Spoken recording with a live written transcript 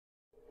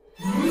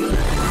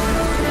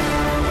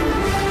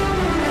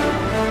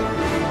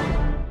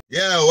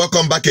Yeah,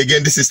 welcome back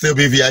again. This is still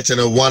BVI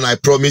Channel 1. I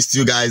promised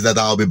you guys that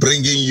I'll be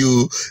bringing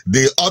you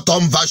the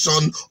autumn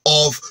version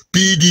of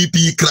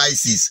PDP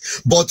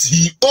crisis. But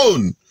he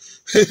own,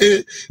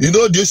 you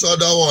know this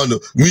other one,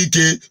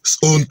 Wike's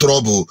own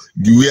trouble,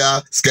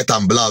 wear skirt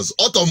and blouse.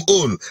 Autumn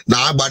own,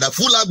 na agbada,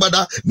 full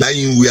agbada, na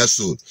in wear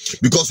so.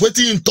 Because what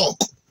in talk?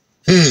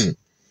 Hey.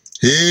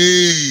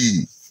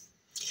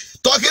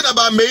 Talking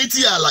about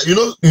Meitiala, you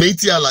know,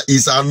 Meitiala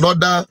is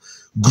another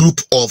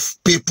group of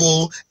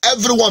people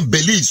everyone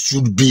believes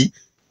should be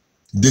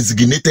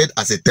designated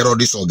as a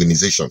terrorist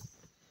organization.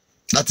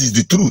 That is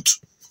the truth.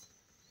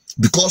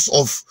 Because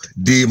of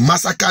the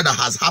massacre that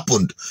has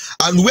happened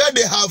and where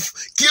they have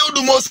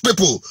killed most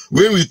people,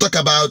 when we talk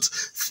about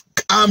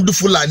armed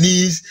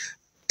Fulanis,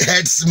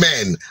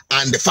 herdsmen,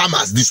 and the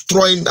farmers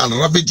destroying and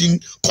ravaging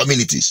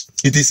communities.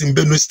 It is in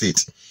Benue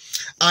State.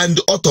 And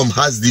Ortom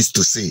has this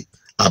to say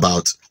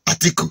about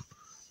Atiku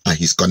and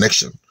his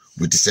connection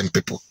with the same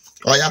people.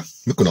 Oh yeah,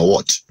 we could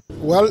watch.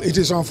 Well, it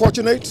is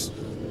unfortunate.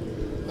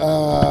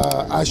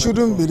 I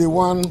shouldn't be the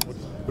one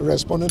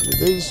responding to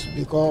this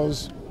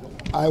because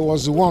I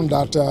was the one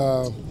that,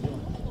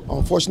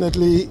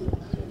 unfortunately,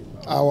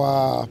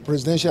 our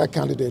presidential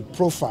candidate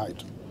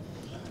profiled.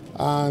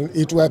 And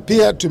it will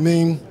appear to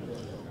me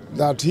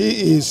that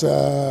he is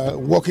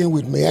working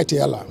with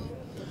Meitiala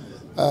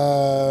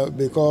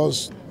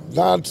because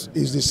that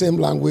is the same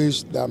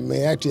language that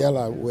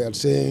Meitiala were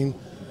saying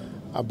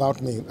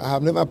about me. I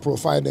have never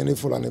profiled any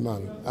Fulani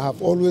man. I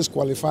have always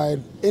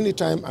qualified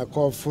anytime I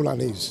call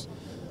Fulanis.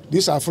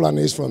 These are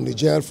Fulanis from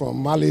Niger, from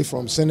Mali,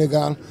 from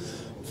Senegal,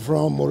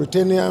 from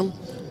Mauritania,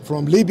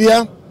 from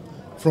Libya,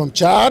 from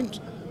Chad,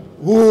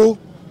 who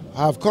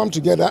have come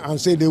together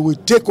and said they will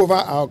take over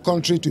our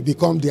country to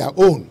become their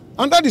own.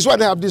 And that is why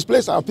they have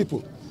displaced our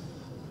people.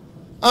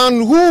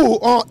 And who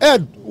on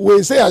earth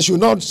will say I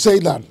should not say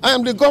that? I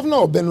am the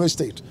governor of Benue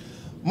State.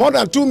 More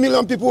than 2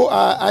 million people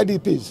are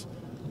IDPs.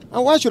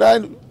 And why should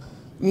I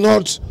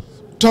not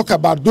talk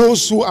about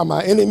those who are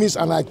my enemies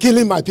and are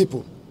killing my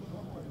people?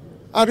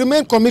 I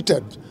remain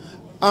committed.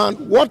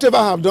 And whatever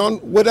I have done,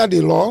 whether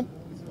the law,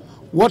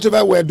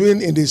 whatever we're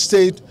doing in the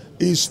state,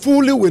 is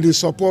fully with the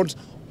support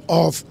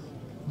of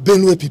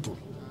Benue people.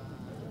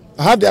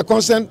 I have their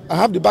consent. I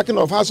have the backing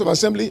of House of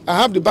Assembly.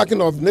 I have the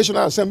backing of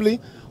National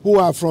Assembly, who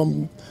are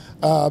from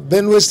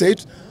Benue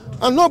State.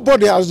 And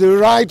nobody has the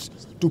right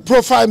to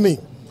profile me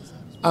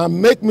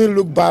and make me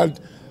look bad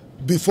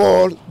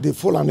before the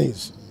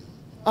Fulanis.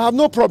 I have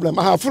no problem.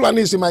 I have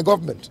Fulanis in my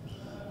government.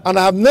 And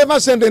I have never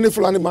sent any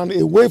Fulani man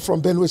away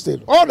from Benue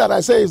State. All that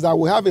I say is that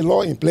we have a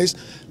law in place.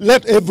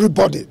 Let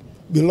everybody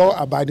be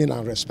law-abiding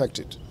and respect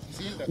it.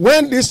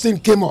 When this thing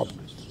came up,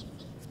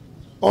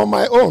 on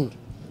my own,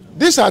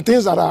 these are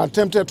things that I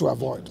attempted to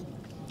avoid.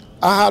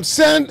 I had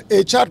sent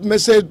a chat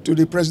message to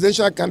the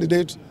presidential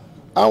candidate,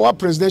 our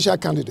presidential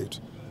candidate,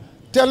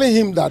 telling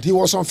him that he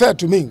was unfair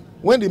to me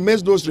when he made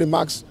those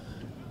remarks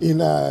in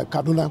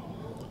Kaduna.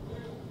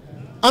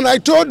 And I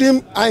told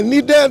him I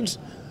needed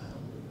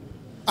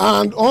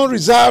an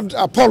unreserved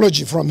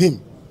apology from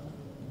him.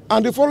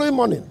 And the following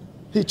morning,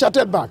 he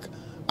chatted back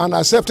and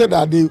accepted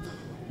that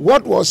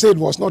what was said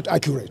was not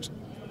accurate.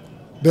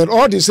 But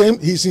all the same,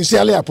 he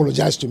sincerely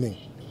apologized to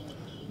me.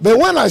 But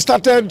when I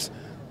started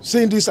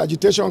seeing this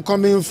agitation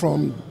coming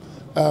from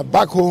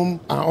back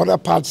home and other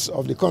parts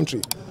of the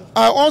country,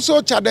 I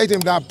also chatted him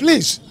that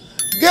please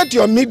get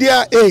your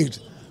media aid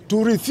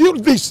to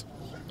refute this,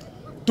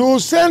 to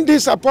send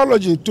this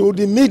apology to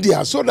the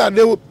media so that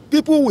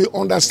people will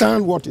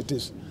understand what it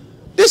is.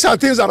 These are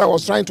things that I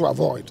was trying to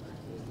avoid.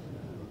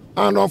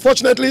 And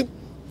unfortunately,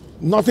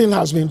 nothing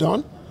has been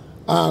done.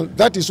 And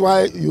that is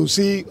why you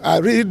see, I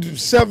read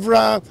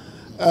several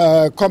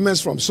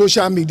comments from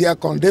social media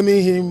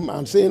condemning him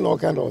and saying all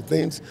kinds of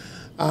things.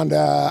 And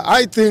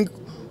I think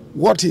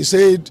what he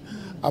said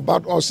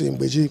about us in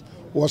Beji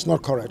was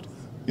not correct.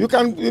 You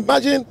can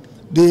imagine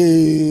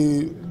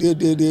the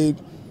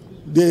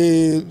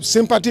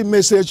sympathy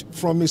message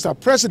from Mr.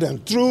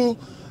 President through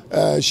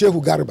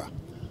Shehu Garba.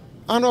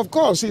 And of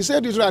course, he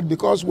said it right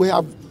because we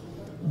have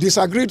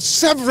disagreed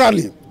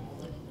severally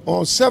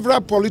on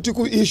several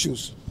political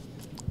issues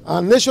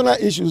and national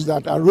issues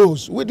that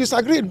arose. We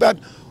disagreed, but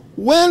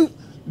when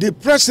the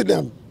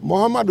president,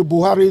 Muhammadu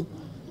Buhari,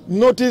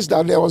 noticed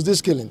that there was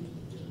this killing,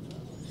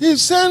 he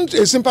sent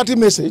a sympathy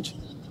message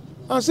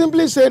and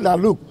simply said that,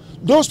 look,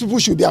 those people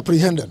should be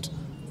apprehended.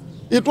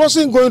 It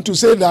wasn't going to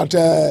say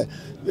that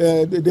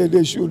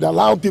they should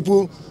allow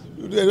people,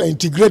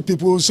 integrate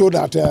people so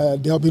that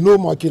there will be no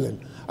more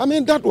killing. I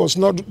mean, that was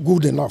not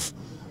good enough.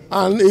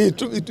 And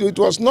it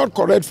was not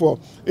correct for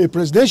a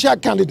presidential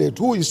candidate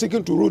who is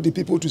seeking to rule the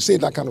people to say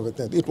that kind of a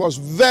thing. It was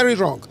very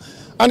wrong.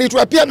 And it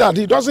will appear that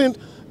he doesn't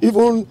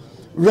even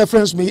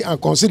reference me and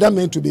consider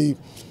me to be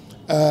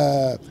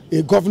a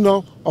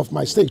governor of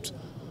my state.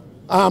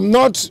 I'm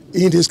not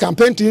in his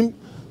campaign team.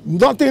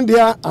 Nothing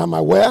there, I'm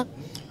aware.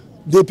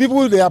 The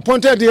people they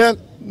appointed there,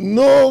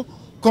 no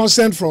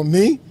consent from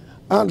me,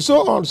 and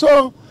so on.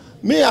 So,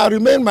 me, I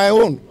remain my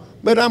own,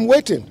 but I'm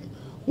waiting.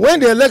 When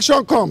the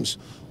election comes,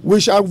 we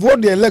shall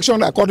vote the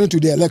election according to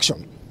the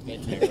election.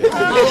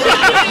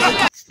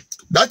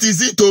 That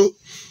is it, oh.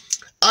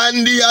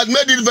 And he had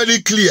made it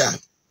very clear,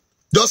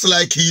 just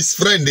like his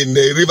friend in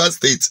the River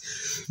State,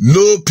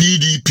 no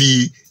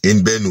PDP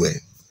in Benue.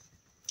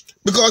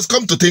 Because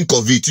come to think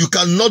of it, you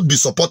cannot be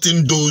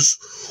supporting those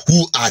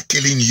who are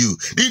killing you.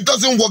 It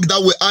doesn't work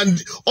that way. And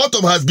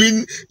Ortom has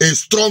been a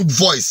strong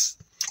voice,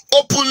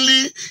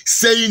 openly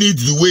saying it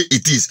the way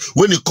it is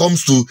when it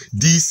comes to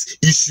this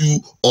issue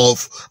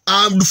of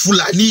armed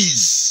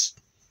Fulanis,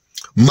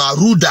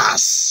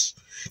 Marudas,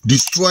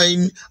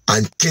 destroying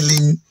and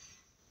killing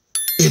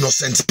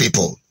innocent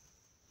people.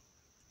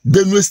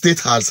 Benue State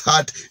has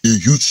had a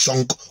huge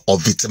chunk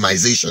of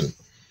victimization.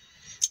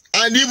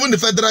 And even the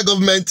federal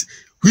government,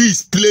 who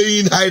is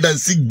playing hide and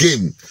seek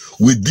game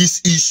with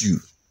this issue,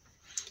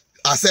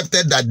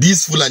 accepted that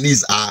these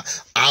Fulanis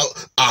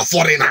are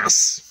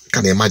foreigners.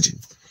 Can you imagine?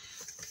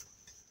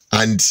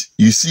 And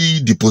you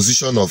see the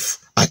position of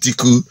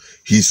Atiku,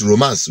 his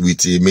romance with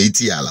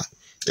Meitiala.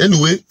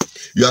 Anyway,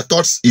 your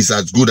thoughts is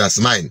as good as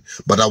mine,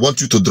 but I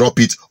want you to drop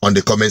it on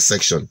the comment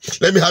section.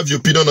 Let me have your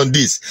opinion on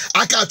this.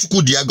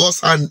 Atiku, the God's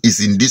hand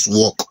is in this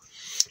work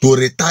to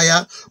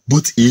retire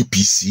both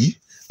APC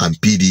and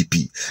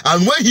PDP.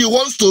 And when he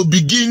wants to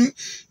begin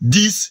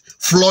this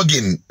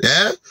flogging,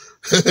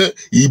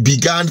 he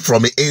began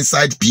from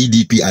inside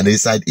PDP and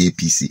inside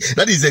APC.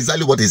 That is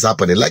exactly what is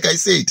happening. Like I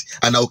said,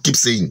 and I'll keep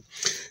saying,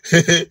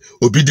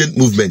 obedient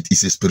movement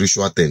is a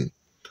spiritual thing.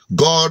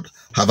 God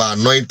have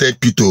anointed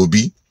Peter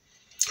Obi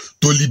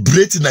to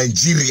liberate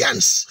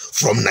Nigerians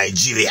from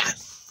Nigeria.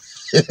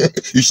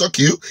 It shock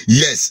you?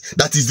 Yes,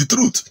 that is the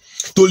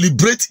truth. To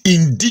liberate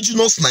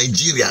indigenous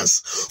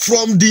Nigerians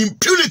from the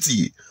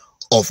impunity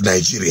of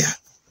Nigeria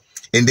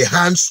in the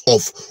hands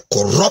of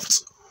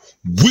corrupt,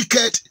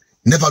 wicked,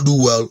 never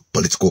do well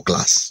political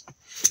class.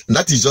 And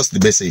that is just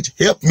the message.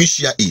 Help me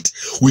share it.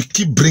 We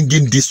keep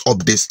bringing these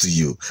updates to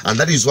you. And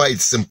that is why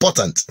it's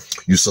important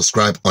you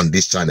subscribe on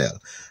this channel.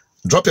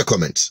 Drop your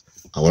comments.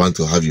 I want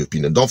to have your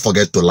opinion. Don't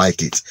forget to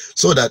like it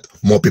so that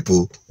more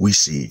people will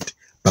see it.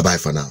 Bye-bye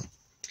for now.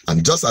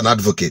 I'm just an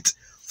advocate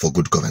for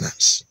good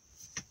governance.